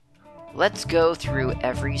let's go through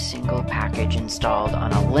every single package installed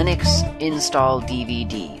on a Linux install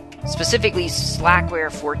DVD, specifically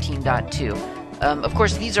Slackware 14.2. Of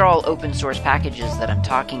course, these are all open source packages that I'm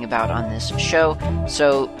talking about on this show,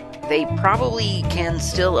 so they probably can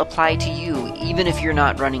still apply to you even if you're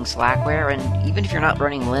not running Slackware and even if you're not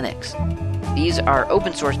running Linux. These are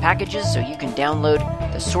open source packages, so you can download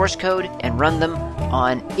the source code and run them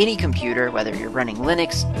on any computer, whether you're running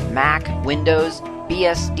Linux, Mac, Windows,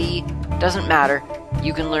 BSD, doesn't matter.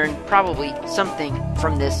 You can learn probably something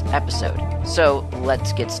from this episode. So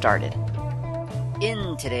let's get started.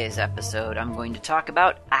 In today's episode, I'm going to talk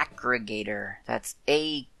about Aggregator. That's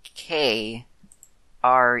Aggregator.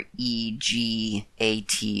 Aggregator.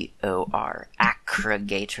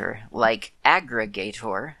 Like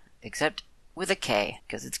aggregator, except with a K,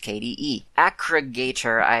 because it's KDE.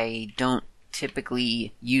 Aggregator I don't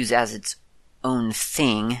typically use as its own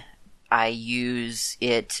thing. I use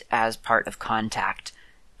it as part of Contact.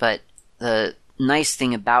 But the nice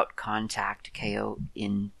thing about Contact,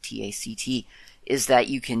 Kontact, is that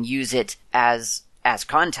you can use it as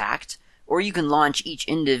Contact, or you can launch each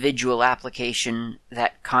individual application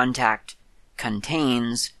that Contact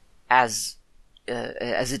contains as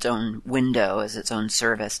its own window, as its own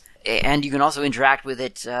service. And you can also interact with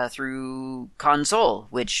it through Console,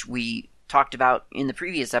 which we talked about in the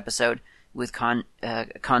previous episode with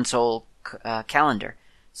Console Calendar.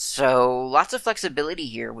 So lots of flexibility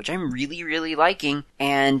here, which I'm really, really liking.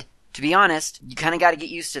 And to be honest, you kind of got to get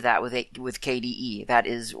used to that with KDE. That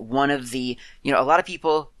is one of the, a lot of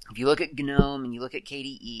people, if you look at GNOME and you look at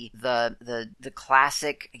KDE, the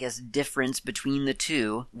classic, I guess, difference between the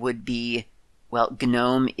two would be, well,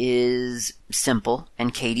 GNOME is simple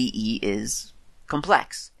and KDE is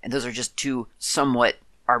complex. And those are just two somewhat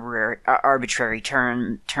arbitrary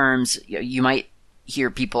terms. You might hear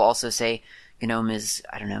people also say GNOME is,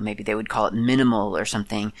 I don't know, maybe they would call it minimal or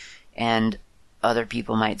something. And other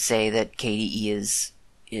people might say that KDE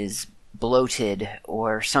is bloated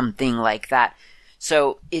or something like that.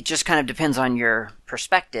 So it just kind of depends on your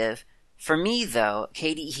perspective. For me, though,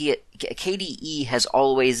 KDE has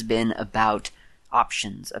always been about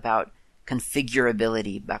options, about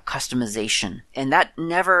configurability, about customization. And that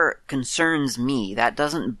never concerns me. That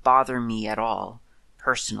doesn't bother me at all,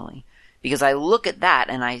 personally. Because I look at that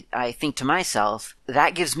and I think to myself,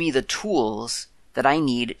 that gives me the tools that I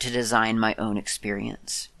need to design my own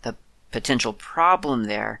experience. The potential problem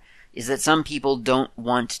there is that some people don't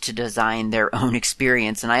want to design their own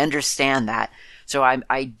experience, and I understand that. So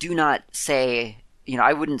I do not say,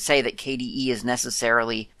 I wouldn't say that KDE is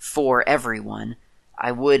necessarily for everyone.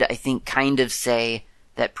 I would, I think, kind of say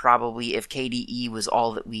that probably if KDE was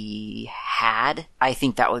all that we had, I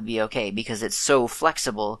think that would be okay, because it's so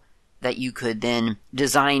flexible that you could then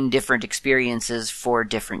design different experiences for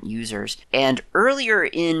different users. And earlier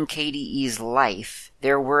in KDE's life,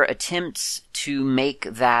 there were attempts to make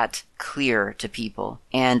that clear to people.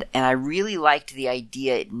 And I really liked the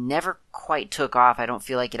idea. It never quite took off. I don't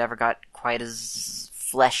feel like it ever got quite as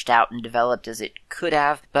fleshed out and developed as it could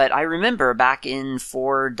have. But I remember back in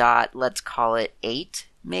 4. Let's call it 8,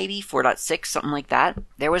 maybe 4.6, something like that.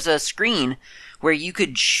 There was a screen where you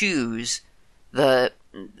could choose the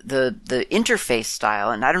interface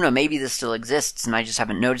style, and I don't know, maybe this still exists and I just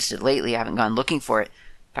haven't noticed it lately. I haven't gone looking for it.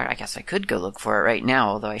 In fact, I guess I could go look for it right now,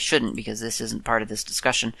 although I shouldn't because this isn't part of this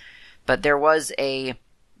discussion. But there was a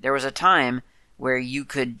time where you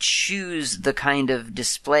could choose the kind of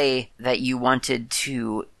display that you wanted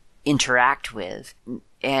to interact with.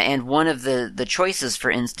 And one of the choices,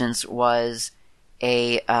 for instance, was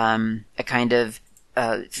a kind of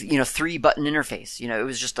 3-button interface. It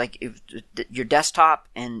was just like your desktop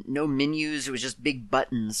and no menus. It was just big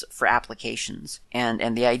buttons for applications.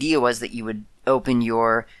 And the idea was that you would open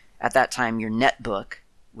at that time, your netbook,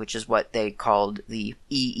 which is what they called the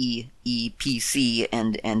EEPC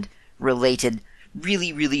and related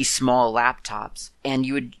really, really small laptops. And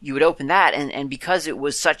you would open that, and because it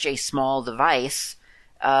was such a small device,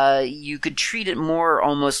 you could treat it more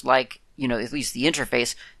almost like, at least the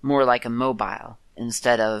interface, more like a mobile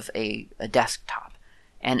instead of a desktop.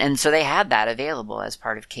 And so they had that available as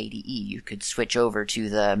part of KDE. You could switch over to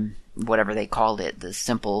the, whatever they called it, the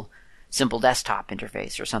simple desktop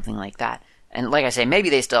interface or something like that. And like I say, maybe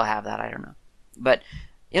they still have that, I don't know. But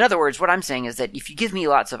in other words, what I'm saying is that if you give me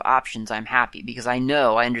lots of options, I'm happy, because I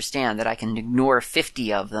understand that I can ignore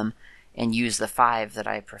 50 of them and use the 5 that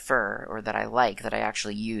I prefer or that I like, that I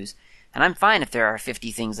actually use. And I'm fine if there are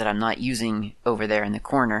 50 things that I'm not using over there in the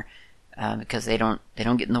corner, because they don't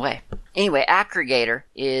get in the way. Anyway, Aggregator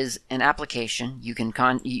is an application. You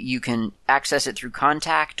can access it through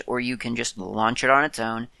Contact, or you can just launch it on its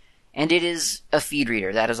own. And it is a feed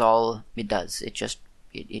reader. That is all it does.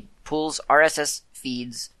 It pulls RSS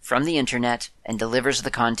feeds from the internet and delivers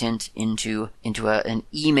the content into an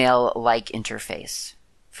email-like interface,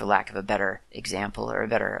 for lack of a better example or a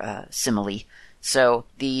better simile. So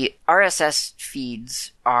the RSS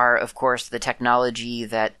feeds are, of course, the technology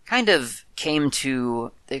that kind of came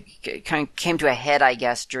to a head, I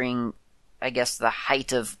guess, during, the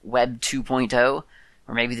height of Web 2.0,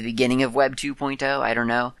 or maybe the beginning of Web 2.0. I don't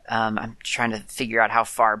know. I'm trying to figure out how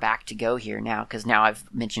far back to go here now, because now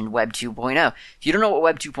I've mentioned Web 2.0. If you don't know what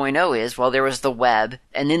Web 2.0 is, well, there was the web,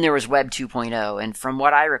 and then there was Web 2.0. And from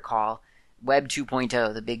what I recall, Web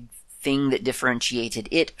 2.0, the big thing that differentiated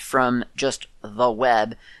it from just the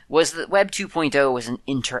web, was that Web 2.0 was an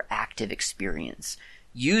interactive experience.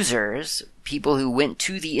 Users, people who went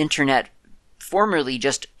to the internet formerly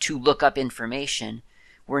just to look up information,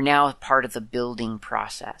 were now part of the building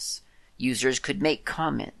process. Users could make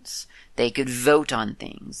comments. They could vote on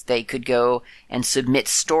things. They could go and submit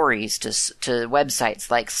stories to websites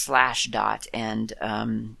like Slashdot and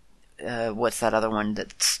what's that other one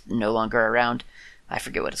that's no longer around? I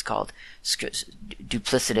forget what it's called.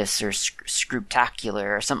 Duplicitous or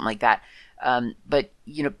Scruptacular or something like that. But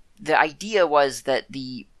the idea was that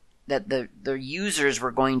the users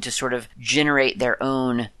were going to sort of generate their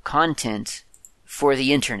own content for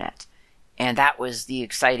the internet. And that was the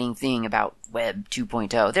exciting thing about Web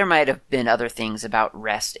 2.0. There might have been other things about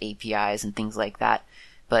REST APIs and things like that,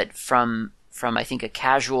 but from I think a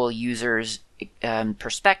casual user's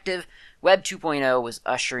perspective, Web 2.0 was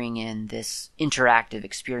ushering in this interactive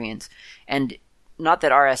experience. And not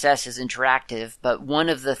that RSS is interactive, but one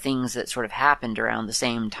of the things that sort of happened around the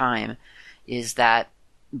same time is that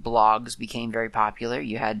blogs became very popular.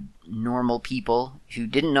 You had normal people who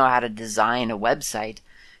didn't know how to design a website.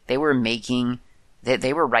 They were writing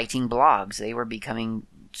blogs. They were becoming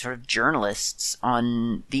sort of journalists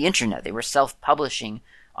on the internet. They were self-publishing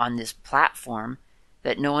on this platform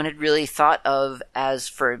that no one had really thought of as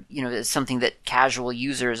something that casual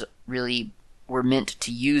users really were meant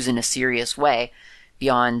to use in a serious way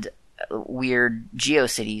beyond weird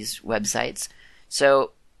GeoCities websites.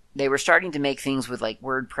 So they were starting to make things with like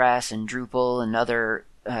WordPress and Drupal and other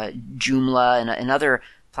Joomla and other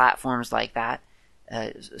platforms like that,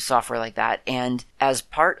 software like that. And as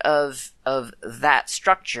part of that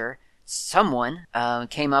structure, someone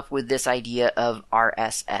came up with this idea of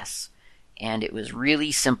RSS. And it was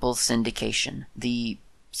really simple syndication. The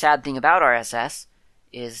sad thing about RSS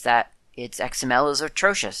is that its XML is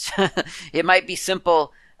atrocious. It might be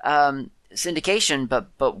simple syndication,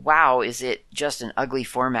 but wow, is it just an ugly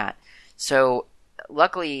format. So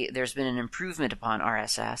luckily, there's been an improvement upon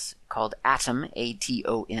RSS called Atom,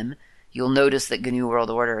 A-T-O-M. You'll notice that GNU World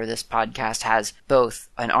Order, this podcast, has both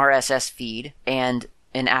an RSS feed and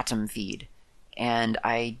an Atom feed. And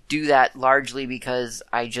I do that largely because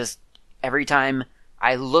every time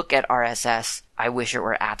I look at RSS, I wish it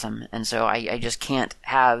were Atom. And so I just can't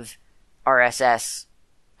have RSS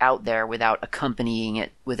out there without accompanying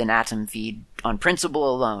it with an Atom feed on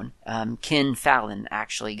principle alone. Ken Fallon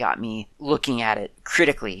actually got me looking at it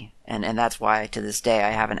critically, and that's why to this day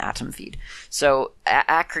I have an Atom feed. So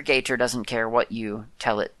Aggregator doesn't care what you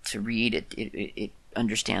tell it to read. It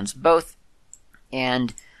understands both,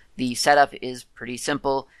 and the setup is pretty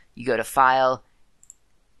simple. You go to File.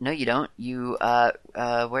 No, you don't. You,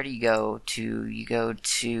 where do you go to? You go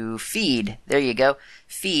to Feed. There you go.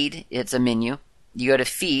 Feed, it's a menu. You go to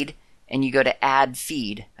Feed, and you go to Add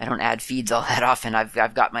Feed. I don't add feeds all that often. I've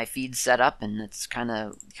got my feed set up, and it's kind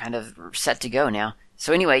of set to go now.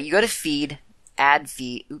 So anyway, you go to Feed, Add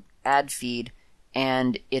Feed,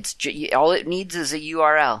 and it's all it needs is a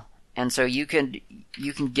URL. And so you can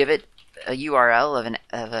give it a URL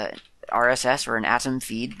of a RSS or an Atom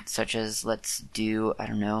feed, such as, let's do, I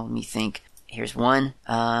don't know, let me think. Here's one.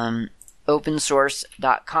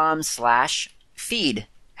 opensource.com/feed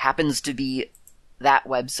happens to be that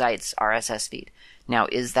website's RSS feed. Now,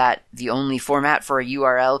 is that the only format for a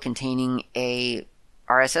URL containing a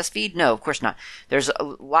RSS feed? No, of course not. There's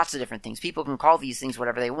lots of different things. People can call these things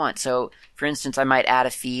whatever they want. So, for instance, I might add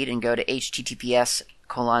a feed and go to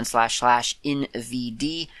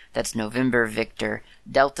https://nvd, that's November Victor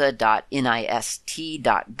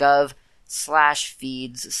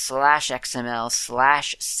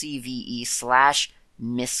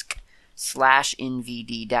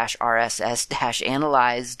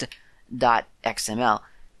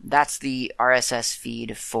That's the RSS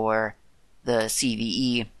feed for the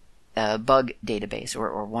CVE bug database,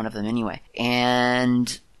 or one of them anyway.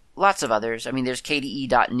 And lots of others. I mean, there's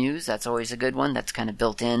KDE.news. That's always a good one. That's kind of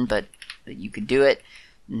built in, but you could do it.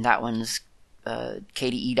 And that one's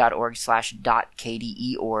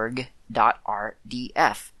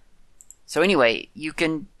kde.org/.kdeorg.rdf. So anyway, you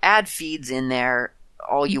can add feeds in there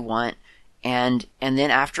all you want, and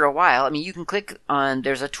then after a while, I mean, you can click on,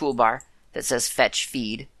 there's a toolbar that says fetch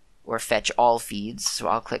feed or fetch all feeds. So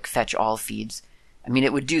I'll click fetch all feeds. I mean,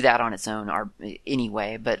 it would do that on its own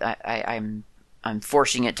anyway, but I'm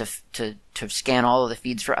forcing it to scan all of the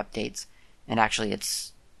feeds for updates, and actually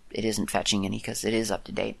it isn't fetching any because it is up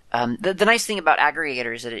to date. The nice thing about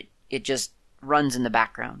aggregator is that it just runs in the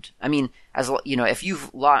background. I mean, as you know, if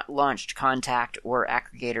you've launched Contact or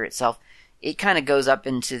Aggregator itself, it kind of goes up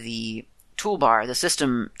into the toolbar, the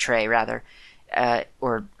system tray rather,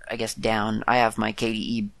 or I guess down. I have my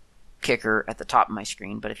KDE kicker at the top of my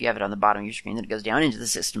screen, but if you have it on the bottom of your screen, then it goes down into the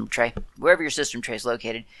system tray. Wherever your system tray is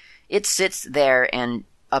located, it sits there and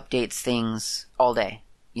updates things all day.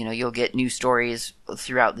 You know, you'll get new stories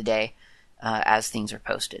throughout the day as things are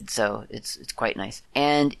posted. So it's quite nice.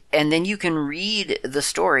 And then you can read the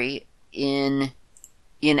story in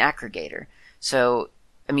Aggregator. So,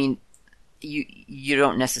 I mean, you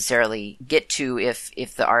don't necessarily get to if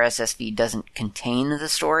the RSS feed doesn't contain the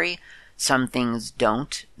story. Some things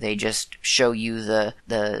don't. They just show you the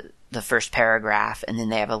first paragraph, and then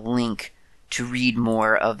they have a link to read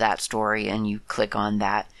more of that story, and you click on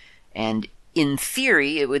that. And in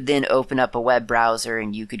theory, it would then open up a web browser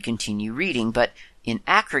and you could continue reading. But in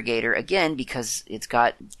Aggregator, again, because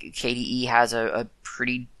KDE has a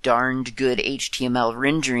pretty darned good HTML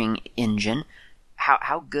rendering engine.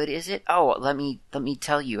 How good is it? Oh, let me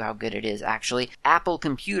tell you how good it is, actually. Apple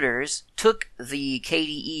computers took the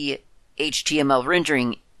KDE HTML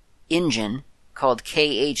rendering engine called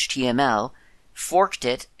KHTML, forked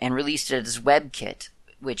it, and released it as WebKit,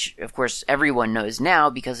 which, of course, everyone knows now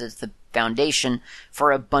because it's the foundation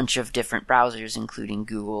for a bunch of different browsers, including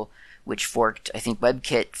Google, which forked, I think,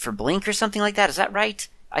 WebKit for Blink or something like that. Is that right?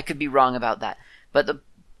 I could be wrong about that. But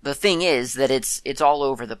the thing is that it's all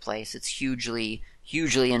over the place. It's hugely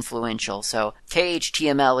influential. So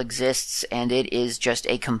KHTML exists, and it is just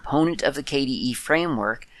a component of the KDE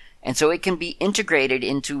framework, and so it can be integrated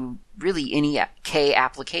into really any K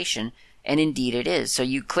application, and indeed it is. So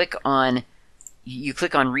you click on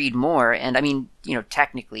read more, and I mean, you know,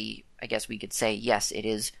 technically, I guess we could say, yes, it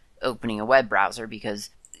is opening a web browser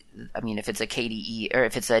because, I mean, if it's a KDE, or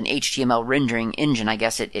if it's an HTML rendering engine, I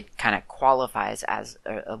guess it kind of qualifies as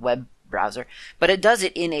a web browser. But it does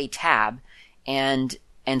it in a tab, and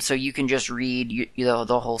so you can just read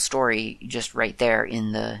the whole story just right there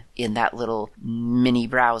in that little mini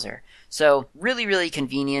browser. So really, really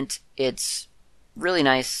convenient. It's really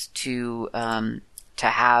nice to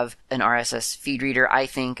have an RSS feed reader. I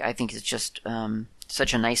think it's just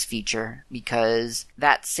such a nice feature because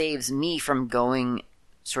that saves me from going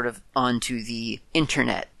sort of onto the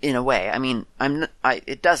internet in a way. I mean,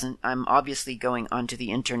 it doesn't. I'm obviously going onto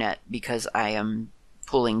the internet because I am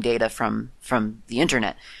pulling data from the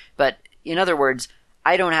internet. But in other words,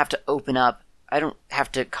 I don't have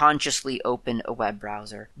to consciously open a web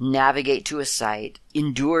browser, navigate to a site,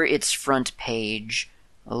 endure its front page,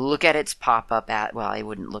 look at its pop-up well, I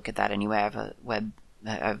wouldn't look at that anyway. I have a web,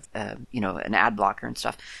 an ad blocker and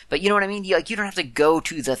stuff. But you know what I mean? You don't have to go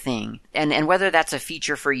to the thing. And whether that's a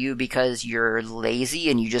feature for you because you're lazy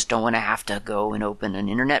and you just don't want to have to go and open an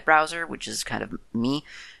internet browser, which is kind of me.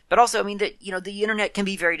 But also, I mean, the internet can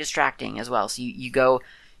be very distracting as well. So you go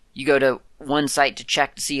to one site to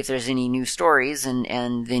check to see if there's any new stories,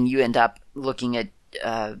 and then you end up looking at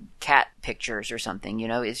cat pictures or something. You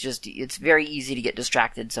know, it's very easy to get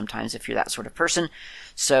distracted sometimes if you're that sort of person.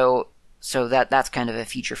 So that's kind of a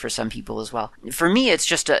feature for some people as well. For me,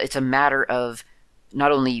 it's a matter of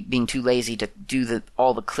not only being too lazy to do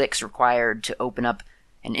all the clicks required to open up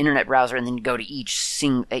an internet browser and then go to each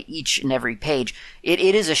and every page. It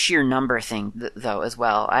is a sheer number thing though as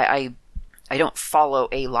well. I don't follow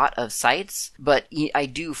a lot of sites, but I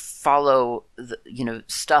do follow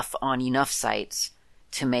stuff on enough sites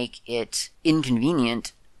to make it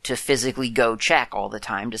inconvenient to physically go check all the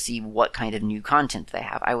time to see what kind of new content they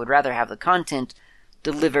have. I would rather have the content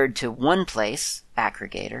delivered to one place,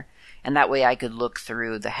 Aggregator, and that way I could look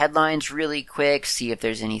through the headlines really quick, see if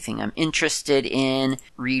there's anything I'm interested in,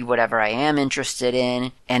 read whatever I am interested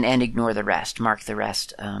in, and ignore the rest, mark the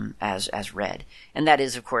rest as read. And that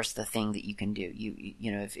is, of course, the thing that you can do.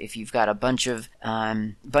 If you've got a bunch of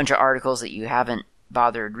articles that you haven't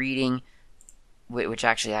bothered reading, which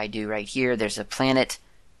actually I do right here. There's a Planet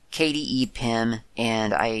KDE PIM,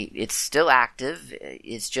 and it's still active.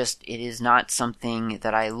 It's just, it is not something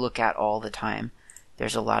that I look at all the time.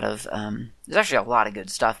 There's actually a lot of good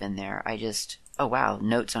stuff in there. Oh wow,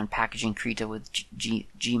 notes on packaging Krita with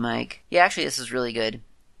Gmike. Yeah, actually this is really good.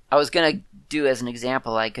 I was gonna do as an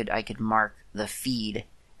example, I could mark the feed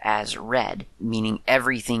as red, meaning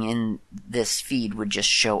everything in this feed would just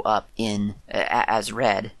show up in as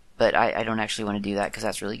red, but I don't actually want to do that because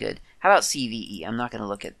that's really good. How about CVE? I'm not going to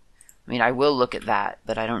look at, I mean, I will look at that,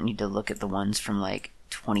 but I don't need to look at the ones from like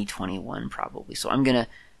 2021 probably. So I'm going to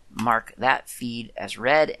mark that feed as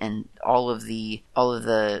red, and all of the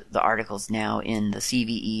articles now in the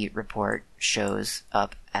CVE report shows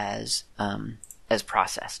up as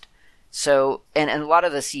processed. So, and a lot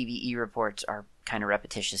of the CVE reports are kind of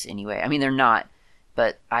repetitious anyway. I mean, they're not,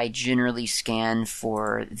 but I generally scan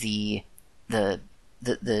for the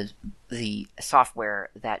software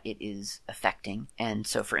that it is affecting. And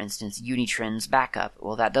so, for instance, Unitrends backup,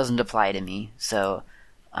 well, that doesn't apply to me. So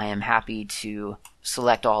I am happy to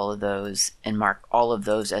select all of those and mark all of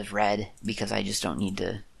those as red, because I just don't need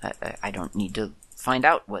to, I don't need to find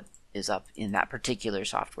out what is up in that particular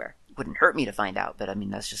software. It wouldn't hurt me to find out, but I mean,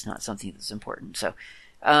 that's just not something that's important. So,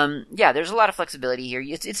 yeah, there's a lot of flexibility here.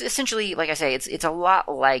 It's essentially, like I say, it's a lot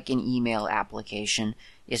like an email application.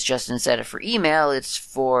 It's just instead of for email, it's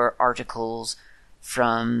for articles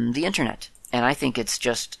from the internet. And I think it's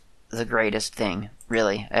just the greatest thing,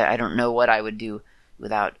 really. I don't know what I would do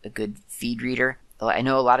without a good feed reader. I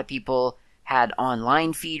know a lot of people had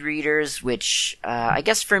online feed readers, which I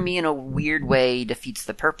guess for me in a weird way defeats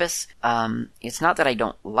the purpose. It's not that I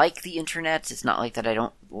don't like the internet. It's not like that I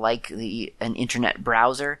don't like an internet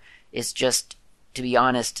browser. It's just, to be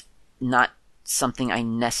honest, not something I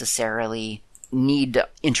necessarily need to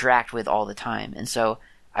interact with all the time. And so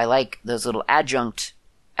I like those little adjunct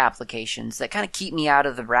applications that kind of keep me out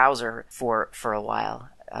of the browser for a while.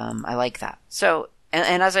 I like that. So,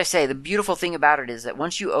 and as I say, the beautiful thing about it is that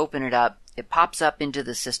once you open it up, it pops up into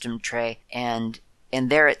the system tray, and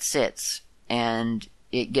there it sits, and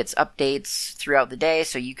it gets updates throughout the day,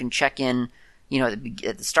 so you can check in, you know,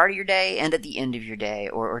 at the start of your day and at the end of your day,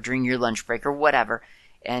 or during your lunch break or whatever,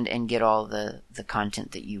 and get all the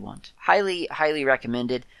content that you want. Highly, highly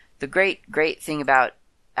recommended. The great thing about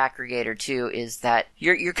Aggregator too is that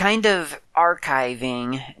you're kind of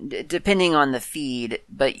archiving, depending on the feed,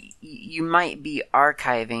 but you might be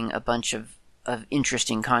archiving a bunch of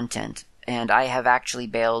interesting content. And I have actually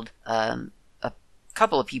bailed a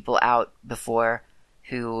couple of people out before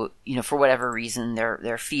who, you know, for whatever reason,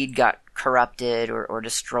 their feed got corrupted or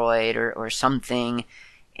destroyed or something.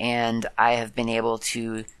 And I have been able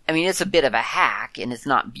to, I mean, it's a bit of a hack and it's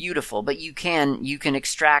not beautiful, but you can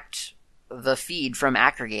extract the feed from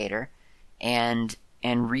Aggregator and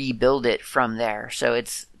rebuild it from there. So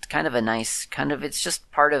it's kind of a nice, it's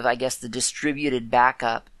just part of, I guess, the distributed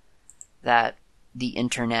backup that the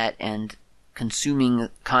internet and consuming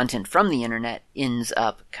content from the internet ends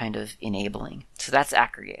up kind of enabling. So that's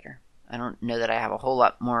Aggregator. I don't know that I have a whole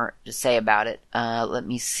lot more to say about it. Let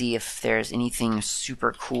me see if there's anything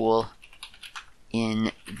super cool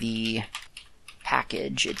in the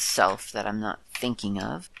package itself that I'm not thinking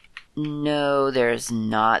of. No, there's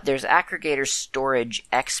not. There's Aggregator Storage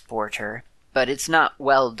Exporter, but it's not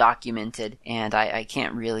well documented, and I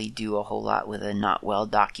can't really do a whole lot with a not well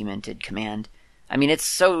documented command. I mean, it's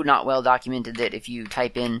so not well documented that if you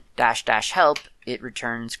type in --help, it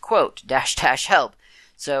returns quote --help.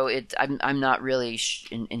 So I'm not really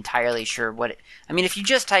entirely sure what it. I mean, if you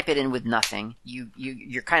just type it in with nothing,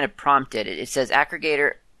 you're kind of prompted. It says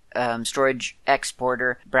Aggregator storage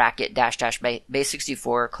exporter bracket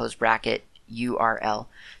 --base64 close bracket URL.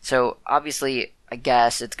 So obviously, I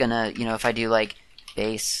guess it's gonna, you know, if I do like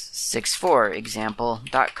base64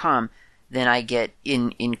 example.com, then I get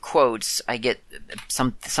in quotes, I get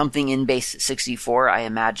something in base64. I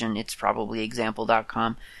imagine it's probably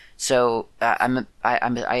example.com. So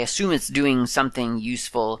I assume it's doing something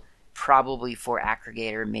useful, probably for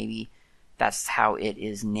Aggregator. Maybe that's how it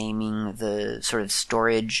is naming the sort of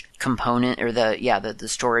storage component, or the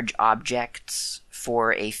storage objects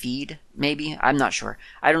for a feed. Maybe, I'm not sure.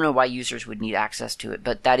 I don't know why users would need access to it,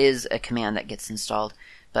 but that is a command that gets installed.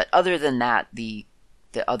 But other than that, the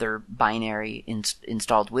other binary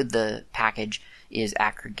installed with the package is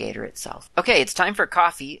Aggregator itself. Okay, it's time for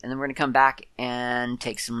coffee, and then we're going to come back and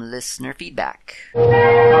take some listener feedback.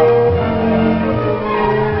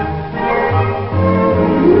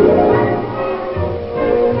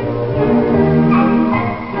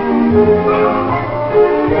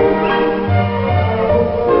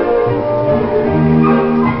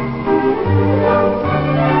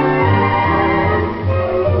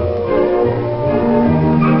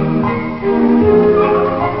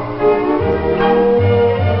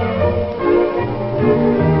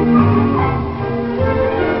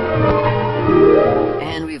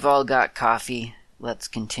 coffee, let's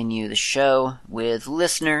continue the show with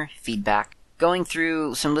listener feedback. Going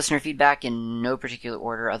through some listener feedback in no particular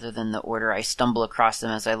order other than the order I stumble across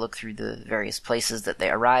them as I look through the various places that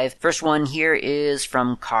they arrive. First one here is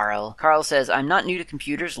from Carl. Carl says, I'm not new to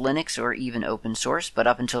computers, Linux, or even open source, but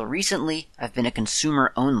up until recently, I've been a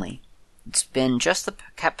consumer only. It's been just the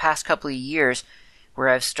past couple of years where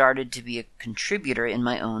I've started to be a contributor in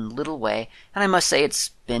my own little way, and I must say it's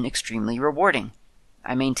been extremely rewarding.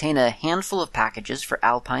 I maintain a handful of packages for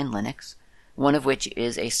Alpine Linux, one of which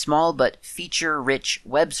is a small but feature-rich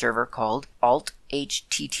web server called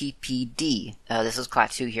alt-httpd. This is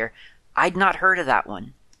Klaatu here. I'd not heard of that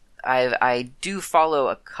one. I do follow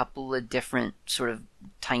a couple of different sort of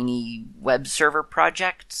tiny web server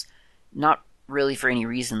projects, not really for any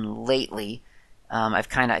reason lately. I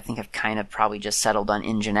think I've kind of probably just settled on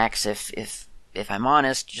Nginx if I'm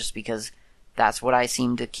honest, just because that's what I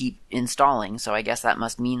seem to keep installing, so I guess that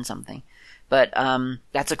must mean something. But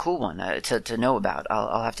that's a cool one to know about.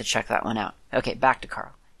 I'll have to check that one out. Okay, back to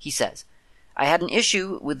Carl. He says, I had an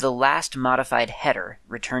issue with the last modified header,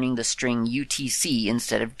 returning the string UTC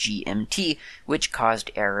instead of GMT, which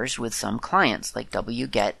caused errors with some clients like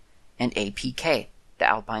wget and APK, the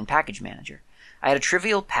Alpine Package Manager. I had a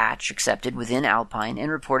trivial patch accepted within Alpine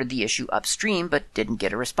and reported the issue upstream, but didn't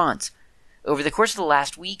get a response. Over the course of the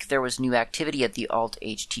last week, there was new activity at the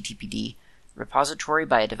alt-httpd repository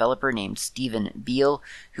by a developer named Stephen Beal,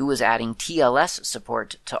 who was adding TLS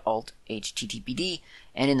support to alt-httpd,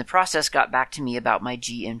 and in the process got back to me about my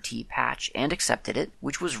GMT patch and accepted it,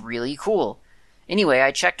 which was really cool. Anyway, I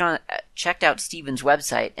checked out Stephen's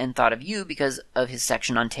website and thought of you because of his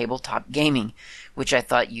section on tabletop gaming, which I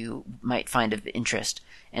thought you might find of interest,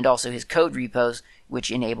 and also his code repos,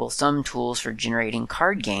 which enable some tools for generating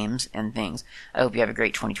card games and things. I hope you have a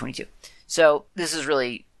great 2022. So, this is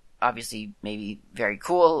really, obviously, maybe very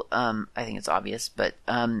cool. I think it's obvious, but,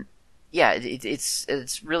 yeah,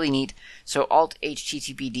 it's really neat. So,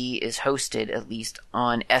 alt-httpd is hosted, at least,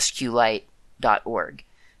 on sqlite.org.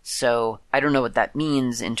 So, I don't know what that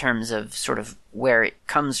means in terms of sort of where it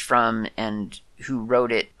comes from and who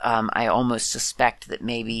wrote it. I almost suspect that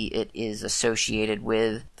maybe it is associated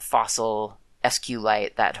with Fossil,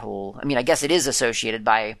 SQLite, that whole... I mean, I guess it is associated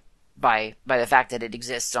by the fact that it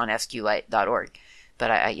exists on sqlite.org. But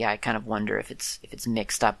I kind of wonder if it's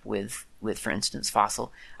mixed up with, for instance,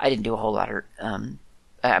 Fossil. I didn't do a whole lot of...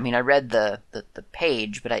 I read the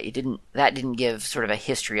page, but that didn't give sort of a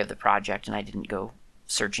history of the project, and I didn't go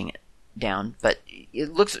searching it down. But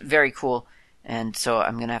it looks very cool, and so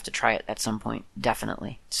I'm going to have to try it at some point,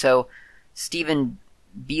 definitely. So, Stephen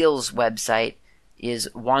Beal's website is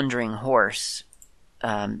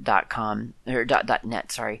wanderinghorse.com, or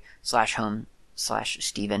 .net,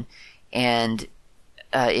 /home/Stephen, and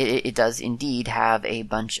it does indeed have a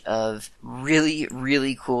bunch of really,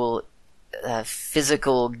 really cool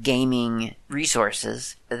physical gaming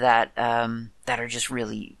resources that are just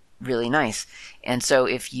really, really nice. And so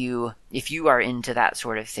if you are into that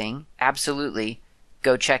sort of thing, absolutely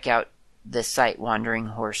go check out this site,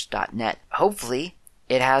 wanderinghorse.net. Hopefully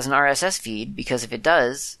it has an RSS feed, because if it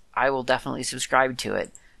does, I will definitely subscribe to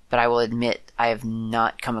it. But I will admit I have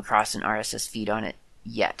not come across an RSS feed on it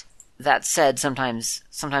yet. That said, sometimes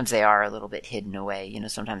they are a little bit hidden away. You know,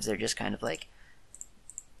 sometimes they're just kind of like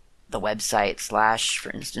the website /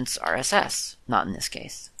 for instance, RSS. Not in this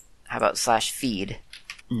case. How about /feed?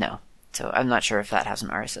 No. So I'm not sure if that has an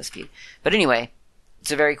RSS feed. But anyway,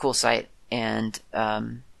 it's a very cool site, and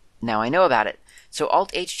now I know about it. So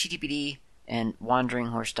alt-httpd and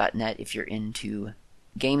wanderinghorse.net if you're into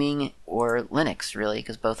gaming or Linux, really,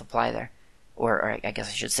 because both apply there. Or I guess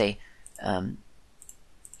I should say,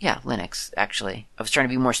 Linux, actually. I was trying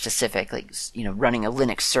to be more specific, like, running a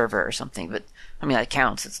Linux server or something, but, that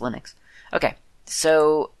counts, it's Linux. Okay,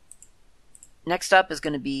 so next up is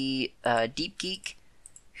going to be Deep Geek,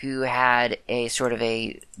 who had a sort of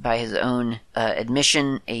by his own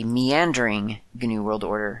admission, a meandering GNU World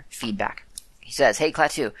Order feedback. He says, Hey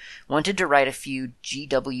Klaatu, wanted to write a few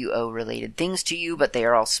GWO-related things to you, but they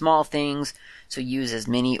are all small things, so use as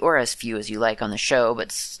many or as few as you like on the show,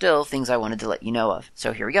 but still things I wanted to let you know of.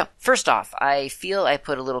 So here we go. First off, I feel I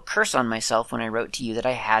put a little curse on myself when I wrote to you that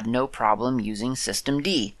I had no problem using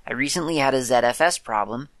Systemd. I recently had a ZFS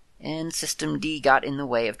problem, and Systemd got in the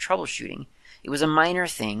way of troubleshooting. It was a minor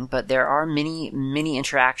thing, but there are many, many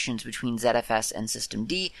interactions between ZFS and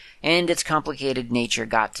Systemd, and its complicated nature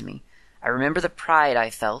got to me. I remember the pride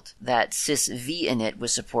I felt that sysvinit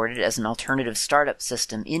was supported as an alternative startup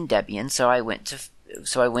system in Debian, so I went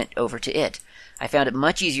over to it. I found it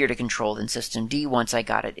much easier to control than Systemd once I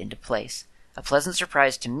got it into place. A pleasant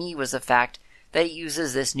surprise to me was the fact that it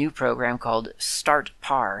uses this new program called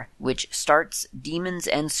StartPar, which starts daemons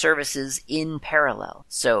and services in parallel.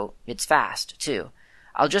 So it's fast, too.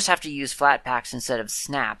 I'll just have to use Flatpaks instead of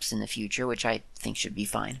snaps in the future, which I think should be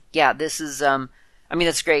fine. Yeah, this is,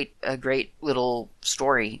 that's great. A great little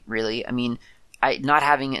story, really. I mean, not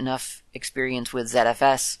having enough experience with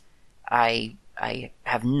ZFS, I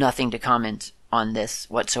have nothing to comment on this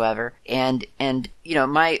whatsoever. And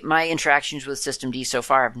my interactions with Systemd so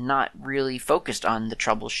far have not really focused on the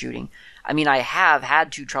troubleshooting. I mean, I have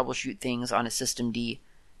had to troubleshoot things on a Systemd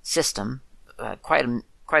system, quite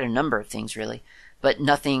a number of things, really. But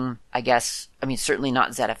nothing, I guess, certainly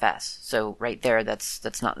not ZFS. So right there,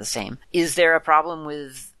 that's not the same. Is there a problem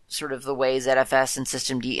with sort of the way ZFS and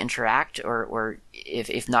Systemd interact, or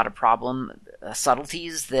if not a problem,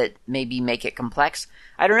 subtleties that maybe make it complex?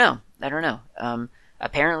 I don't know.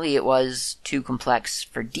 Apparently it was too complex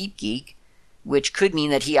for DeepGeek, which could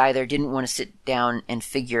mean that he either didn't want to sit down and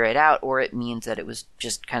figure it out, or it means that it was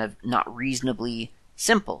just kind of not reasonably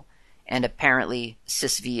simple. And apparently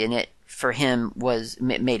SysV init for him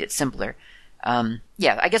made it simpler. I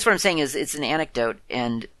guess what I'm saying is it's an anecdote,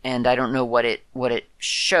 and I don't know what it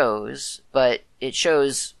shows, but it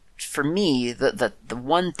shows, for me, the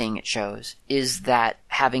one thing it shows is that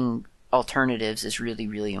having alternatives is really,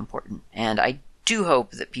 really important. And I do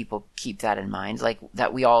hope that people keep that in mind, like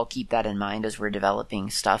that we all keep that in mind as we're developing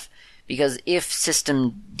stuff, because if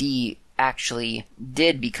Systemd actually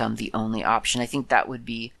did become the only option, I think that would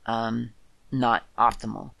be not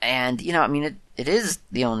optimal. And it is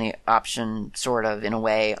the only option, sort of, in a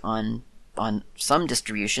way, on some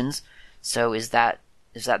distributions. So is that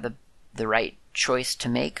the right choice to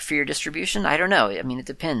make for your distribution? I don't know. It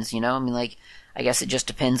depends, I guess it just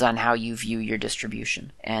depends on how you view your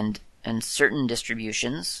distribution. And certain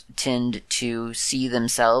distributions tend to see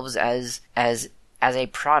themselves as a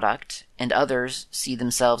product, and others see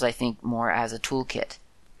themselves, I think, more as a toolkit.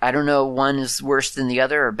 I don't know one is worse than the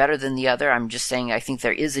other or better than the other. I'm just saying I think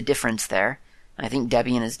there is a difference there. I think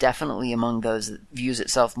Debian is definitely among those that views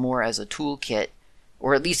itself more as a toolkit,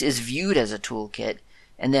 or at least is viewed as a toolkit,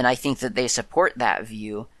 and then I think that they support that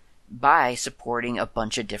view by supporting a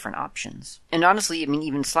bunch of different options. And honestly,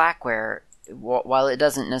 even Slackware, while it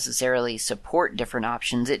doesn't necessarily support different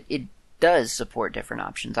options, it does support different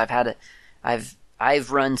options. I've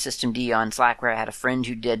run Systemd on Slackware. I had a friend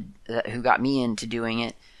who got me into doing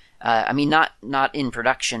it. Not in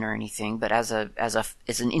production or anything, but as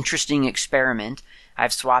an interesting experiment.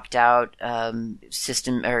 I've swapped out for the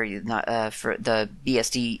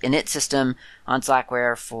BSD init system on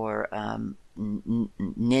Slackware for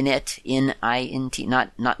Ninit, N-I-N-T,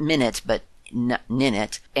 not Minute, but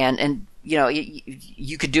Ninit, and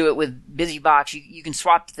you could do it with BusyBox. You can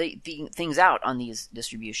swap things out on these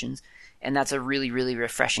distributions, and that's a really, really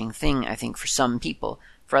refreshing thing, I think, for some people.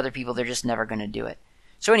 For other people, they're just never going to do it.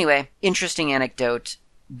 So anyway, interesting anecdote,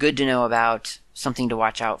 good to know about, something to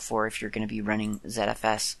watch out for if you're going to be running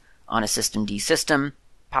ZFS on a Systemd system,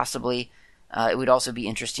 possibly. It would also be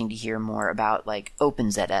interesting to hear more about, like,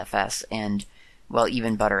 OpenZFS and, well,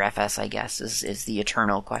 even ButterFS, I guess, is the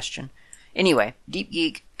eternal question. Anyway,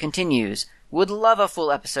 DeepGeek continues. Would love a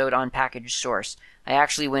full episode on package source. I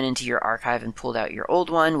actually went into your archive and pulled out your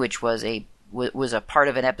old one, which was a part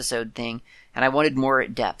of an episode thing, and I wanted more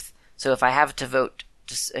depth. So if I have a vote,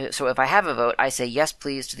 I say yes,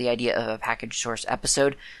 please, to the idea of a package source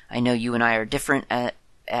episode. I know you and I are different,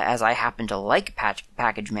 as I happen to like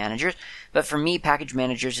package managers, but for me, package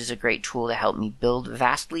managers is a great tool to help me build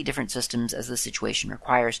vastly different systems as the situation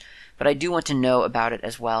requires. But I do want to know about it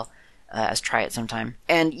as well as try it sometime.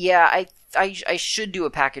 And yeah, I should do a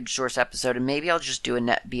package source episode, and maybe I'll just do a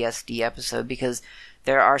NetBSD episode, because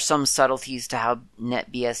there are some subtleties to how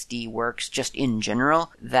NetBSD works just in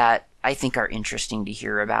general that I think are interesting to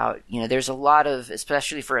hear about. There's a lot of,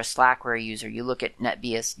 especially for a Slackware user, you look at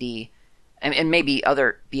NetBSD, and maybe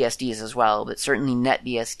other BSDs as well, but certainly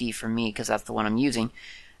NetBSD for me, because that's the one I'm using.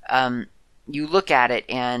 You look at it,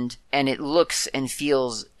 and it looks and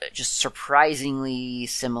feels just surprisingly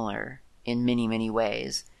similar in many, many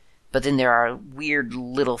ways. But then there are weird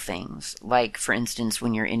little things, like, for instance,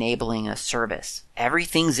 when you're enabling a service.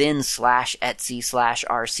 Everything's in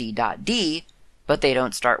 /etc/rc.d, but they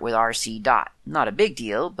don't start with rc dot. Not a big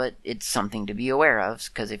deal, but it's something to be aware of,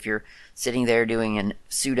 because if you're sitting there doing an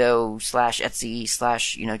sudo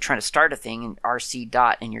 /etc/ trying to start a thing in rc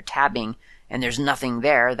dot, and you're tabbing, and there's nothing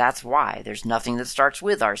there, that's why. There's nothing that starts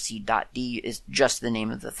with rc.d, is just the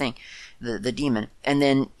name of the thing, the daemon. And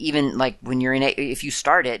then even like when you're if you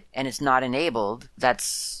start it and it's not enabled,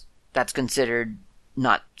 that's considered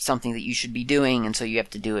not something that you should be doing, and so you have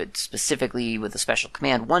to do it specifically with a special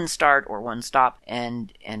command, one start or one stop,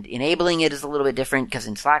 and enabling it is a little bit different, because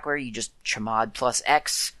in Slackware you just chmod plus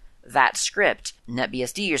X that script.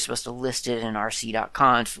 NetBSD, you're supposed to list it in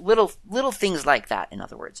rc.conf, little things like that, in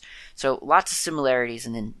other words. So lots of similarities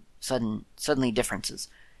and then suddenly differences.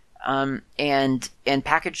 And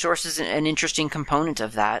package source is an interesting component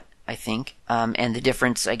of that, I think. And the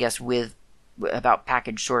difference, I guess, about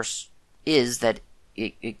package source is that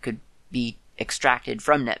it could be extracted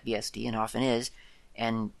from NetBSD, and often is,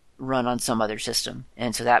 and run on some other system.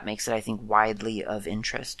 And so that makes it, I think, widely of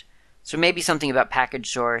interest. So maybe something about package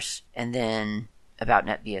source, and then about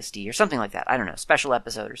NetBSD, or something like that. I don't know, special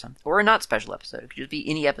episode or something. Or a not special episode. It could just be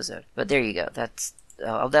any episode. But there you go.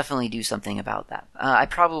 I'll definitely do something about that. I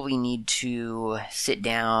probably need to sit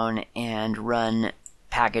down and run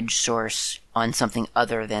package source on something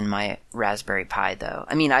other than my Raspberry Pi, though.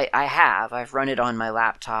 I mean, I've run it on my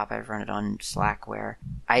laptop, I've run it on Slackware.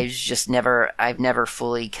 I've never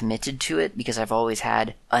fully committed to it, because I've always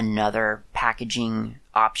had another packaging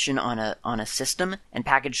option on a system, and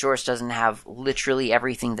package source doesn't have literally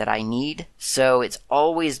everything that I need, so it's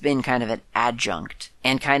always been kind of an adjunct,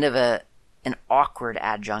 and kind of an awkward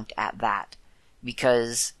adjunct at that,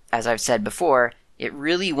 because, as I've said before, it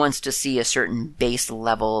really wants to see a certain base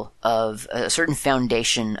level of a certain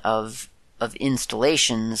foundation of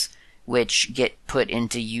installations which get put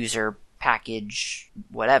into user package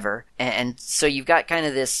whatever, and so you've got kind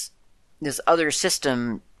of this other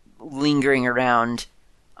system lingering around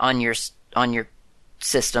on your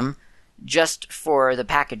system just for the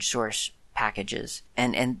package source packages,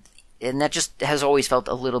 and that just has always felt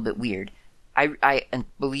a little bit weird. And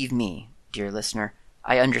believe me, dear listener,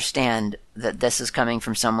 I understand that this is coming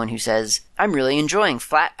from someone who says, I'm really enjoying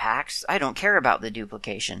Flatpaks, I don't care about the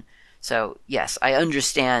duplication. So, yes, I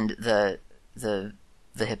understand the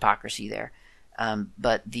hypocrisy there.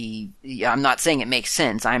 But I'm not saying it makes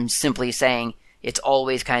sense, I'm simply saying it's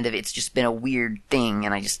always it's just been a weird thing,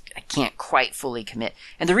 and I can't quite fully commit.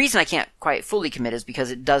 And the reason I can't quite fully commit is because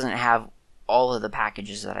it doesn't have all of the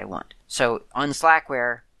packages that I want. So, on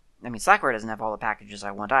Slackware doesn't have all the packages I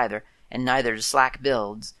want either, and neither does Slack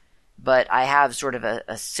builds, but I have sort of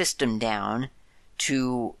a system down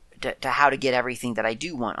to how to get everything that I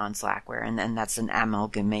do want on Slackware, and that's an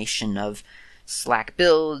amalgamation of Slack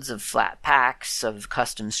builds, of Flatpaks, of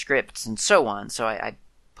custom scripts, and so on. So I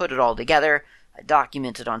put it all together, I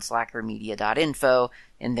document it on slackermedia.info,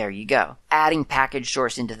 and there you go. Adding package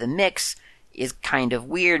source into the mix is kind of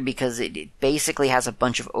weird, because it basically has a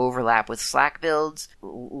bunch of overlap with Slack builds,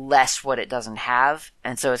 less what it doesn't have,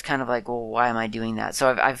 and so it's kind of like, well, why am I doing that?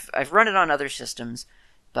 So I've run it on other systems,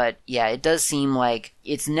 but yeah, it does seem like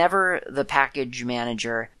it's never the package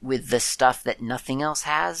manager with the stuff that nothing else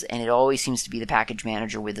has, and it always seems to be the package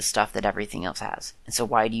manager with the stuff that everything else has. And so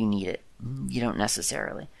why do you need it? You don't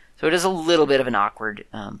necessarily. So it is a little bit of an awkward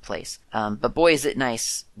place. But boy, is it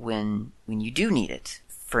nice when you do need it.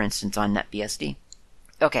 For instance, on NetBSD.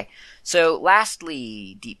 Okay, so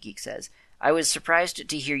lastly, DeepGeek says, I was surprised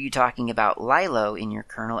to hear you talking about Lilo in your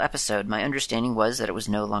kernel episode. My understanding was that it was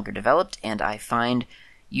no longer developed, and I find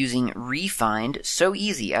using Refind so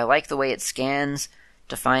easy. I like the way it scans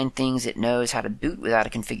to find things. It knows how to boot without a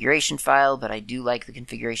configuration file, but I do like the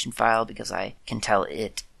configuration file because I can tell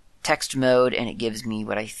it text mode, and it gives me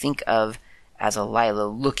what I think of as a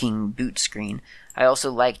Lilo-looking boot screen. I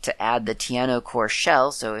also like to add the Tiano Core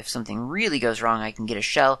shell, so if something really goes wrong, I can get a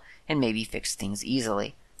shell and maybe fix things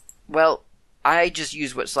easily. Well, I just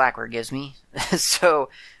use what Slackware gives me. So,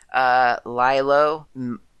 Lilo,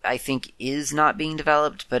 I think, is not being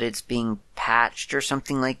developed, but it's being patched or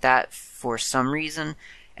something like that for some reason.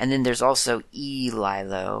 And then there's also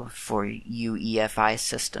eLilo for UEFI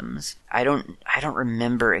systems. I don't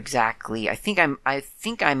remember exactly. I think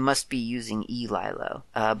I must be using eLilo.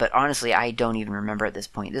 But honestly, I don't even remember at this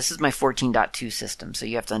point. This is my 14.2 system, so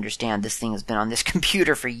you have to understand this thing has been on this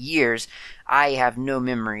computer for years. I have no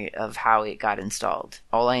memory of how it got installed.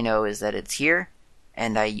 All I know is that it's here,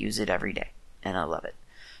 and I use it every day, and I love it.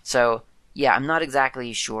 So, yeah, I'm not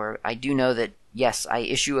exactly sure. I do know that, yes, I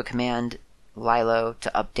issue a command, Lilo,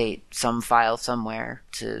 to update some file somewhere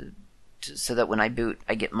so that when I boot,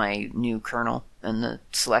 I get my new kernel in the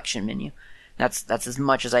selection menu. That's as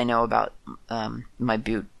much as I know about my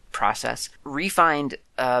boot process. Refind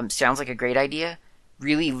sounds like a great idea.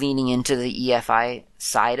 Really leaning into the EFI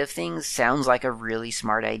side of things sounds like a really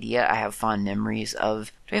smart idea. I have fond memories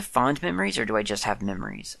of... Do I have fond memories, or do I just have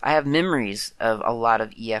memories? I have memories of a lot of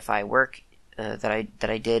EFI work that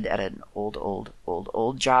I did at an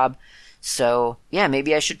old job. So, yeah,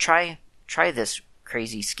 maybe I should try this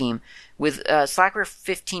crazy scheme. With Slackware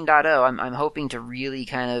 15.0, I'm hoping to really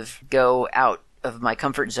kind of go out of my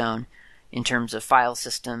comfort zone in terms of file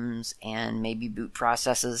systems and maybe boot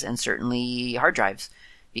processes and certainly hard drives,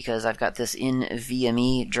 because I've got this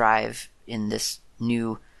NVMe drive in this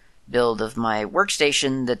new build of my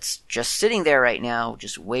workstation that's just sitting there right now,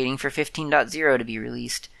 just waiting for 15.0 to be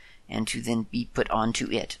released and to then be put onto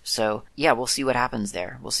it. So yeah, we'll see what happens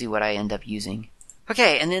there. We'll see what I end up using.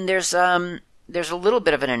 Okay, and then there's a little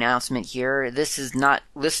bit of an announcement here. This is not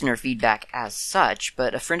listener feedback as such,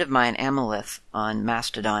 but a friend of mine, Amalith, on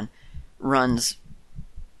Mastodon, runs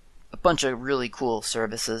a bunch of really cool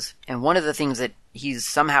services. And one of the things that he's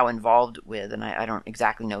somehow involved with, and I don't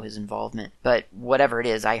exactly know his involvement, but whatever it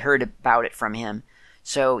is, I heard about it from him.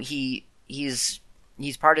 So he's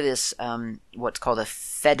part of this, what's called a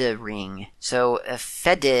Fediring. So a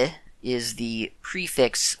Fedi is the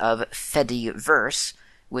prefix of Fediverse,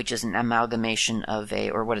 which is an amalgamation of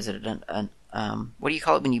what do you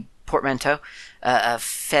call it when you portmanteau? A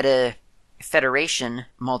Federation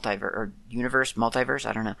multiverse, or universe, multiverse,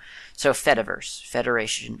 I don't know. So Fediverse,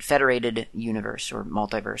 federated universe, or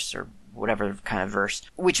multiverse, or whatever kind of verse.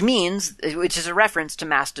 Which is a reference to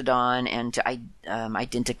Mastodon and to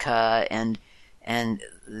Identica and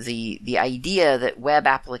the idea that web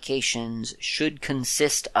applications should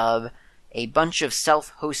consist of a bunch of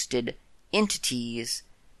self-hosted entities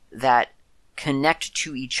that connect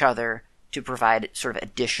to each other to provide sort of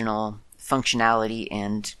additional functionality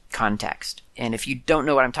and context. And if you don't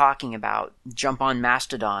know what I'm talking about, jump on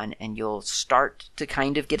Mastodon and you'll start to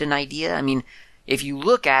kind of get an idea. I mean, if you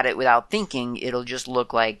look at it without thinking, it'll just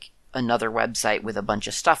look like another website with a bunch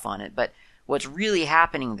of stuff on it. But what's really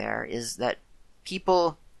happening there is that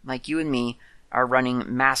people like you and me are running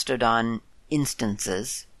Mastodon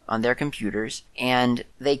instances on their computers, and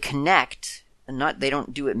they connect. They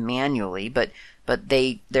don't do it manually, but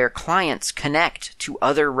their clients connect to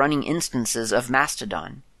other running instances of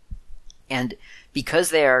Mastodon. And because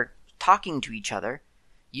they are talking to each other,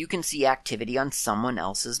 you can see activity on someone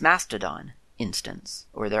else's Mastodon instance,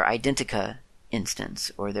 or their Identica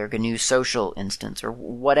instance, or their GNU Social instance, or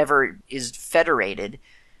whatever is federated.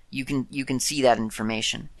 You can see that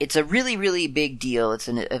information. It's a really, really big deal. It's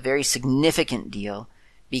a very significant deal,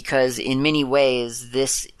 because in many ways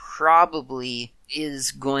this probably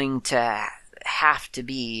is going to have to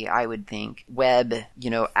be, I would think, web,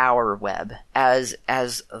 our web. As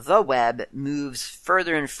the web moves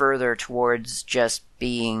further and further towards just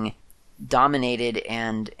being dominated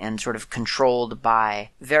and sort of controlled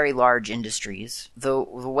by very large industries, the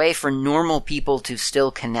way for normal people to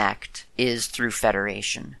still connect is through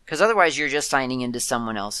federation. Because otherwise you're just signing into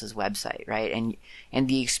someone else's website, right? And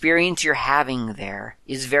the experience you're having there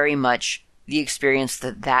is very much the experience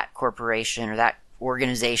that corporation or that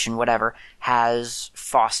organization, whatever, has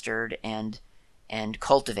fostered and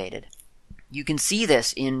cultivated. You can see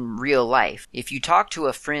this in real life. If you talk to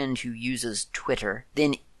a friend who uses Twitter,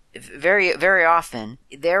 then very, very often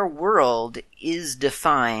their world is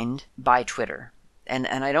defined by Twitter. And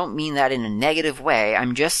I don't mean that in a negative way.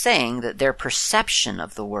 I'm just saying that their perception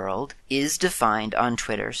of the world is defined on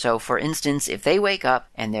Twitter. So, for instance, if they wake up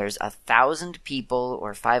and there's 1,000 people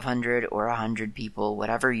or 500 or 100 people,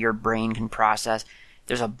 whatever your brain can process,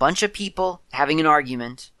 there's a bunch of people having an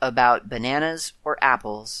argument about bananas or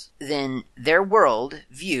apples, then their world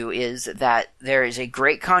view is that there is a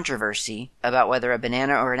great controversy about whether a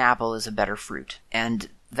banana or an apple is a better fruit. And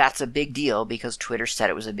that's a big deal because Twitter said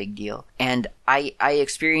it was a big deal. And I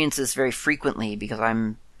experience this very frequently because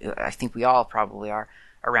I think we all probably are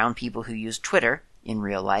around people who use Twitter in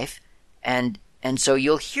real life. And so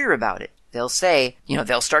you'll hear about it. They'll say,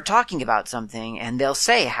 they'll start talking about something and they'll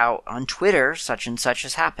say how on Twitter such and such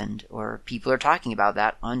has happened, or people are talking about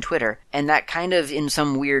that on Twitter. And that kind of, in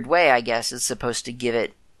some weird way, I guess, is supposed to give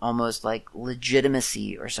it almost like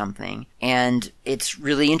legitimacy or something. And it's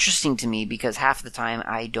really interesting to me because half the time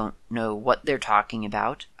I don't know what they're talking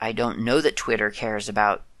about. I don't know that Twitter cares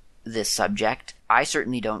about this subject. I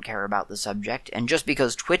certainly don't care about the subject, and just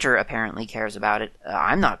because Twitter apparently cares about it,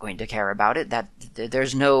 I'm not going to care about it. That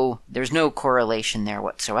there's no correlation there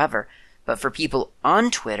whatsoever. But for people on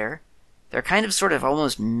Twitter, they're kind of sort of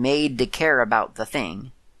almost made to care about the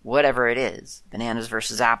thing, whatever it is. Bananas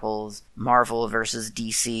versus apples, Marvel versus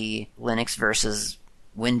DC, Linux versus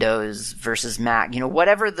Windows versus Mac,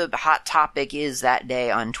 whatever the hot topic is that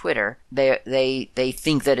day on Twitter, they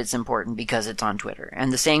think that it's important because it's on Twitter.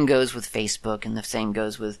 And the same goes with Facebook, and the same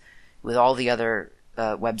goes with all the other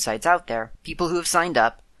websites out there. People who have signed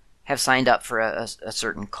up for a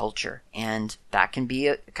certain culture, and that can be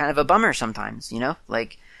a kind of a bummer sometimes,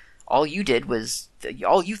 like all you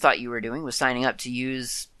thought you were doing was signing up to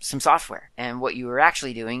use some software. And what you were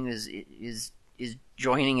actually doing is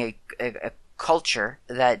joining a culture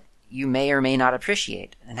that you may or may not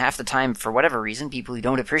appreciate. And half the time, for whatever reason, people who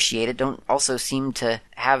don't appreciate it don't also seem to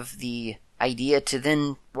have the idea to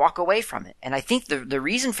then walk away from it. And I think the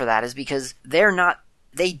reason for that is because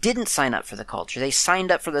they didn't sign up for the culture. They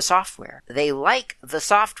signed up for the software. They like the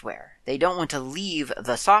software. They don't want to leave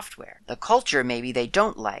the software. The culture, maybe they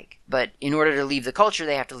don't like, but in order to leave the culture,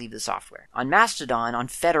 they have to leave the software. On Mastodon, on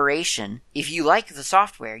Federation, if you like the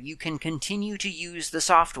software, you can continue to use the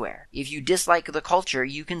software. If you dislike the culture,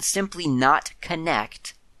 you can simply not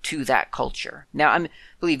connect to that culture. Now,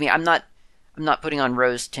 believe me, I'm not putting on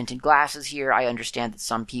rose-tinted glasses here. I understand that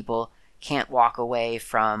some people can't walk away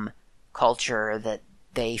from culture that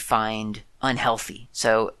they find unhealthy.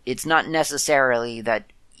 So it's not necessarily that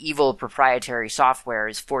evil proprietary software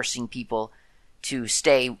is forcing people to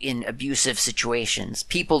stay in abusive situations.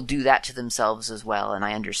 People do that to themselves as well, and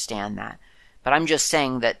I understand that. But I'm just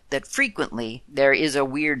saying that frequently there is a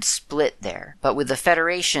weird split there. But with the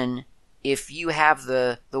Federation, if you have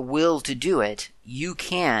the will to do it, you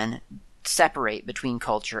can separate between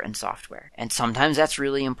culture and software. And sometimes that's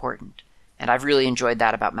really important. And I've really enjoyed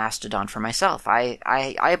that about Mastodon for myself.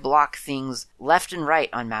 I block things left and right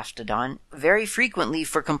on Mastodon very frequently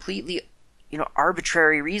for completely,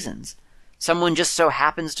 arbitrary reasons. Someone just so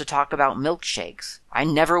happens to talk about milkshakes. I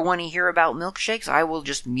never want to hear about milkshakes. I will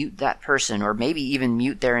just mute that person, or maybe even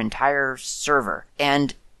mute their entire server.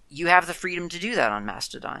 And you have the freedom to do that on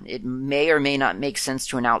Mastodon. It may or may not make sense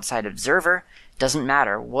to an outside observer. Doesn't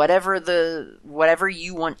matter. Whatever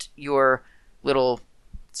you want your little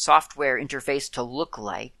software interface to look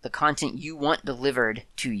like, the content you want delivered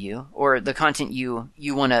to you, or the content you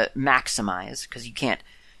want to maximize, because you can't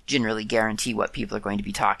generally guarantee what people are going to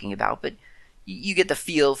be talking about, but you get the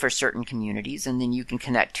feel for certain communities, and then you can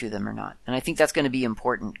connect to them or not. And I think that's going to be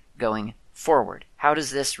important going forward. How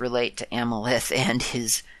does this relate to Amalith and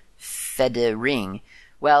his Federing?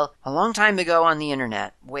 Well, a long time ago on the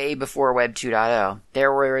internet, way before Web 2.0,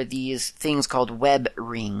 there were these things called web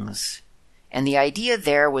rings. And the idea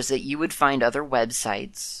there was that you would find other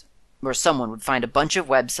websites, or someone would find a bunch of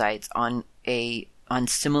websites on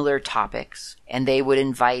similar topics, and they would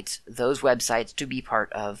invite those websites to be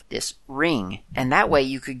part of this ring. And that way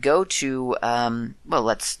you could go to,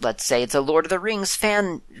 let's say it's a Lord of the Rings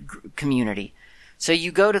fan community. So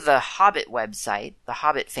you go to the Hobbit website, the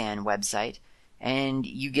Hobbit fan website, and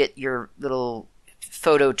you get your little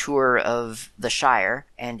photo tour of the Shire,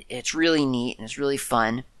 and it's really neat and it's really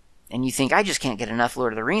fun. And you think, I just can't get enough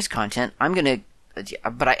Lord of the Rings content. I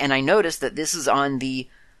noticed that this is on the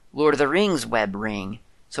Lord of the Rings web ring.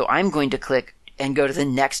 So I'm going to click and go to the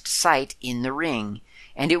next site in the ring.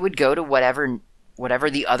 And it would go to whatever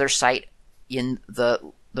the other site in the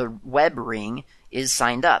web ring is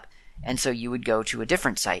signed up. And so you would go to a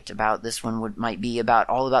different site about this one might be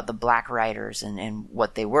all about the Black Riders and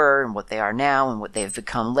what they were and what they are now and what they have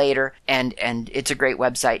become later. And it's a great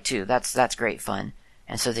website too. That's great fun.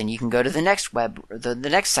 And so then you can go to the next the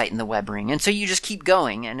next site in the web ring. And so you just keep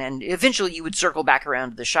going. And eventually you would circle back around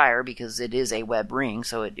to the Shire because it is a web ring.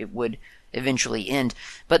 So it would eventually end.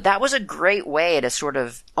 But that was a great way to sort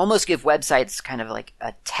of almost give websites kind of like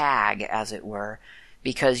a tag, as it were.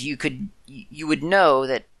 Because you would know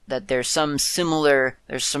that there's some similar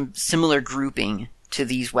grouping to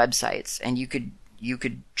these websites. And you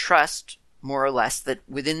could trust more or less that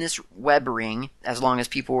within this web ring, as long as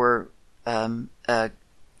people were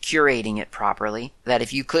curating it properly, that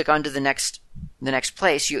if you click onto the next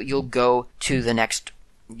place, you'll go to the next,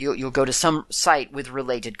 you'll go to some site with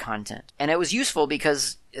related content. And it was useful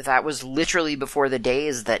because that was literally before the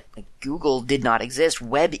days that Google did not exist.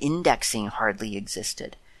 Web indexing hardly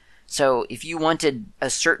existed. So if you wanted a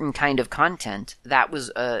certain kind of content, that was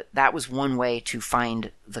one way to find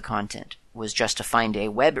the content, was just to find a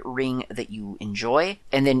web ring that you enjoy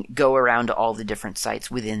and then go around to all the different sites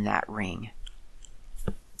within that ring.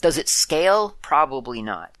 Does it scale? Probably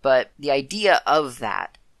not. But the idea of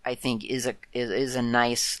that, I think, is a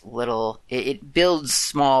nice little, it builds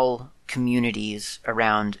small communities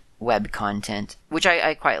around web content, which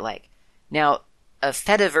I quite like. Now, a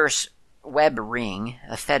Fediverse web ring,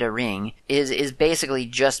 a Federing, is basically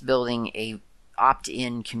just building a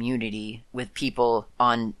opt-in community with people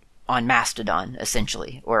on Mastodon,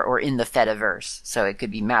 essentially, or in the Fediverse. So it could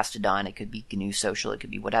be Mastodon, it could be GNU Social, it could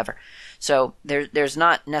be whatever. So there's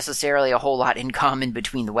not necessarily a whole lot in common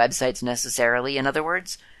between the websites necessarily, in other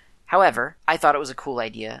words. However, I thought it was a cool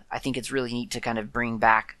idea. I think it's really neat to kind of bring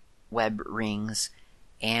back web rings.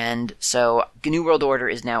 And so GNU World Order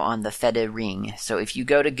is now on the Fedora ring. So if you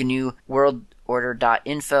go to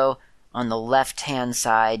gnuworldorder.info, on the left-hand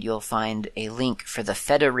side, you'll find a link for the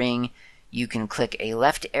Fedora ring. You can click a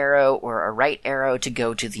left arrow or a right arrow to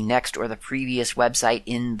go to the next or the previous website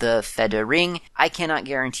in the Fedora ring. I cannot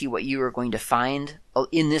guarantee what you are going to find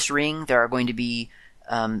in this ring. There are going to be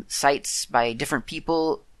sites by different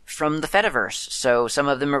people from the Fediverse. So some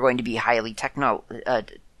of them are going to be highly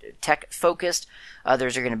tech-focused.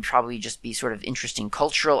 Others are going to probably just be sort of interesting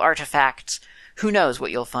cultural artifacts. Who knows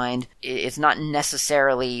what you'll find? It's not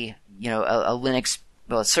necessarily, a Linux.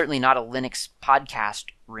 Well, it's certainly not a Linux podcast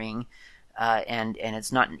ring. And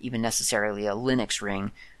it's not even necessarily a Linux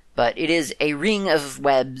ring, but it is a ring of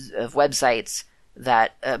websites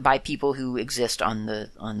that by people who exist on the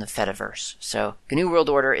Fediverse. So GNU World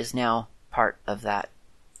Order is now part of that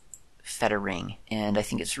Fedora ring, and I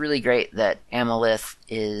think it's really great that Amalith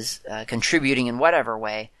is contributing in whatever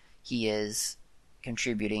way he is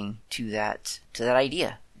contributing to that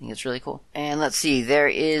idea. I think it's really cool. And let's see, there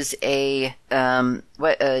is a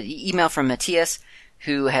email from Matthias,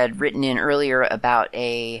 who had written in earlier about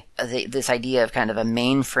this idea of kind of a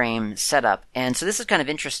mainframe setup. And so this is kind of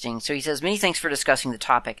interesting. So he says, many thanks for discussing the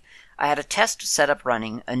topic. I had a test setup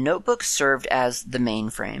running. A notebook served as the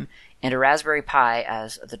mainframe, and a Raspberry Pi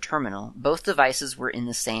as the terminal. Both devices were in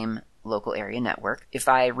the same local area network. If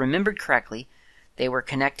I remembered correctly, they were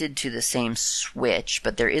connected to the same switch,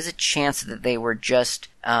 but there is a chance that they were just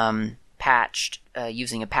patched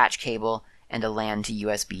using a patch cable and a LAN to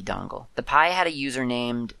USB dongle. The Pi had a user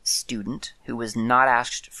named Student, who was not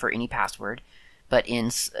asked for any password, but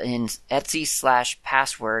in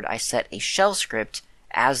etc/password I set a shell script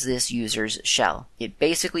as this user's shell. It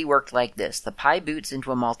basically worked like this. The Pi boots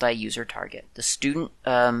into a multi-user target. The student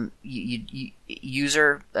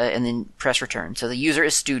user and then press return. So the user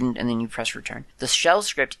is student and then you press return. The shell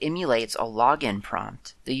script emulates a login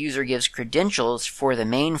prompt. The user gives credentials for the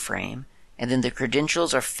mainframe, and then the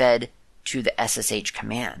credentials are fed to the SSH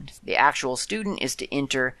command. The actual student is to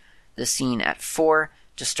enter the scene at 4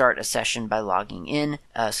 to start a session by logging in.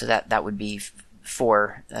 So that would be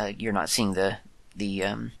 4. You're not seeing the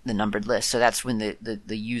numbered list. So that's when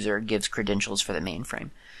the user gives credentials for the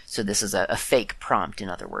mainframe. So this is a fake prompt, in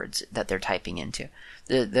other words, that they're typing into.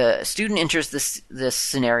 The student enters this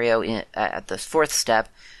scenario at the 4th step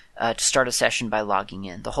to start a session by logging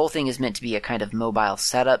in. The whole thing is meant to be a kind of mobile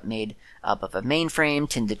setup made up of a mainframe,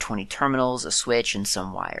 10 to 20 terminals, a switch, and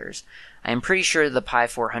some wires. I am pretty sure the Pi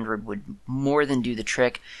 400 would more than do the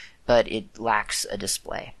trick, but it lacks a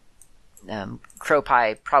display.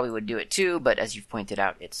 CrowPi probably would do it too, but as you've pointed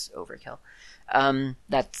out, it's overkill.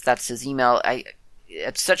 That's his email.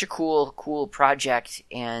 It's such a cool project,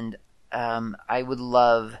 and I would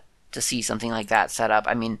love to see something like that set up.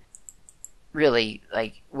 I mean, really,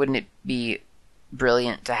 wouldn't it be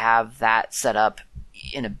brilliant to have that set up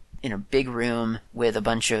in a big room with a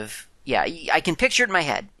bunch of, I can picture it in my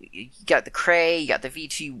head. You got the Cray, you got the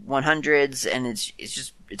VT100s, and it's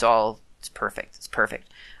perfect. It's perfect.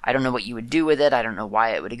 I don't know what you would do with it. I don't know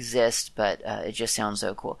why it would exist, but it just sounds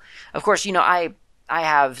so cool. Of course, I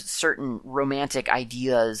have certain romantic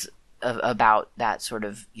ideas about that sort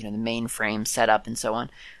of, the mainframe setup and so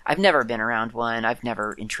on. I've never been around one. I've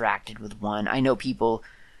never interacted with one. I know people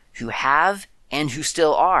who have and who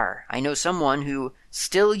still are. I know someone who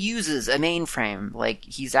still uses a mainframe. Like,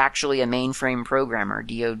 he's actually a mainframe programmer.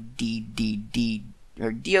 DODD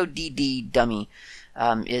dummy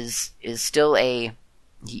is still he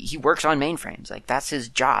works on mainframes. Like, that's his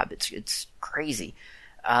job. It's crazy.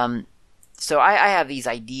 So I have these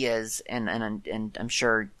ideas, and I'm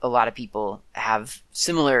sure a lot of people have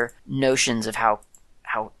similar notions of how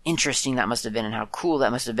interesting that must have been and how cool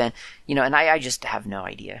that must have been, and I just have no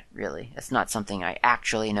idea, really. It's not something I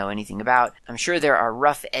actually know anything about. I'm sure there are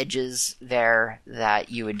rough edges there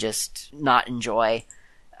that you would just not enjoy,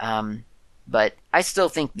 but I still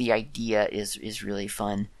think the idea is really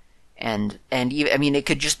fun, and even, it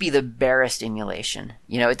could just be the barest emulation.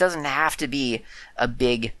 It doesn't have to be a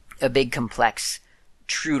big complex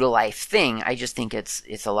true to life thing. I just think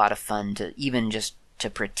it's a lot of fun to even just to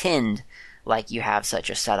pretend like you have such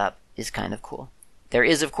a setup is kind of cool. There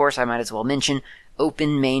is, of course, I might as well mention,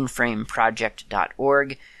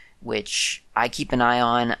 openmainframeproject.org, which I keep an eye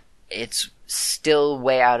on. It's still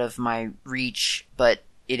way out of my reach, but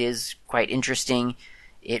it is quite interesting.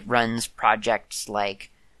 It runs projects like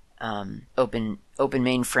Open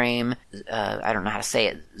Mainframe, I don't know how to say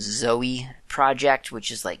it, Zoe project, which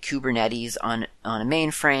is like Kubernetes on a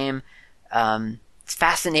mainframe. It's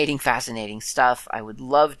fascinating stuff. I would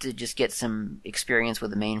love to just get some experience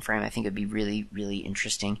with a mainframe. I think it'd be really, really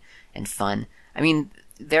interesting and fun.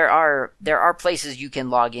 there are places you can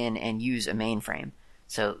log in and use a mainframe.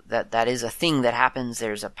 So that is a thing that happens.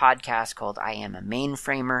 There's a podcast called I Am a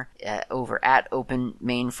Mainframer over at Open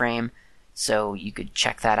Mainframe. So you could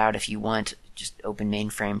check that out if you want. Just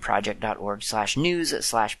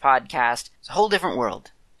openmainframeproject.org/news/podcast. It's a whole different world.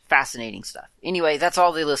 Fascinating stuff. Anyway, that's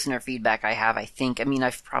all the listener feedback I have, I think. I mean,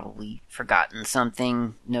 I've probably forgotten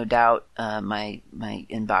something, no doubt. My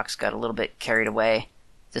inbox got a little bit carried away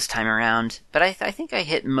this time around. But I think I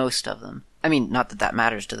hit most of them. I mean, not that that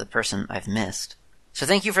matters to the person I've missed. So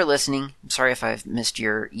thank you for listening. I'm sorry if I've missed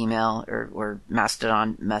your email or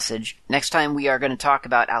Mastodon message. Next time we are going to talk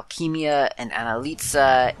about Alchemia and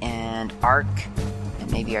Annalitza and Arc and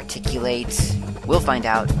maybe Articulate. We'll find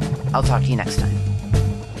out. I'll talk to you next time.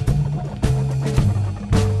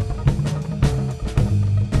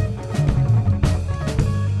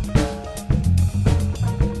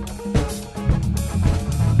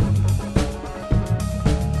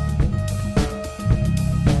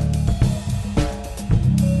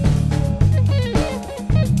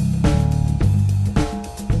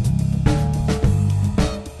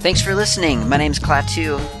 Thanks for listening. My name's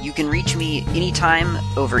Klaatu. You can reach me anytime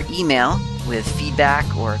over email with feedback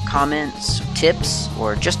or comments, tips,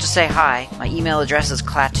 or just to say hi. My email address is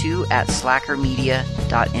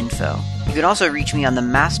klaatu@slackermedia.info. You can also reach me on the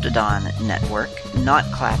Mastodon network, not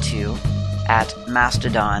Klaatu, at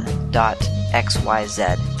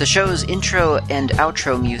mastodon.xyz. The show's intro and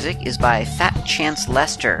outro music is by Fat Chance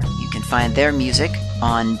Lester. You can find their music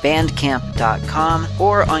on bandcamp.com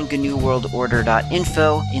or on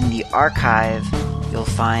GNUWorldOrder.info. In the archive, you'll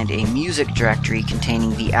find a music directory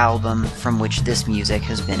containing the album from which this music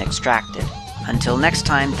has been extracted. Until next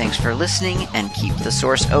time, thanks for listening and keep the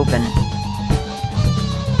source open.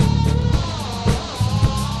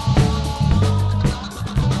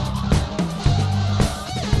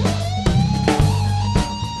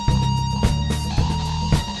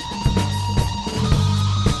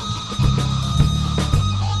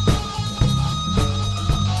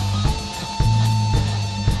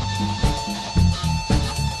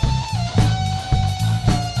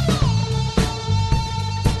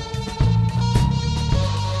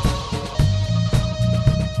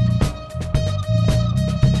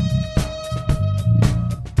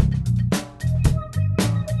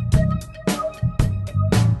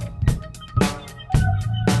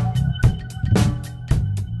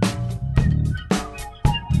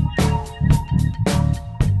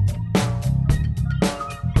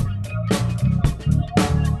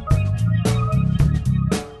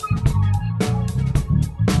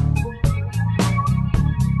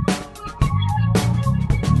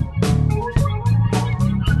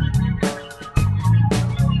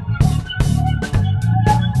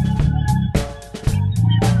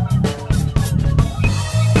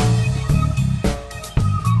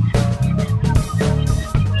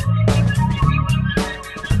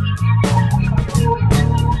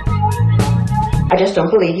 I just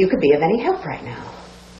don't believe you could be of any help right now.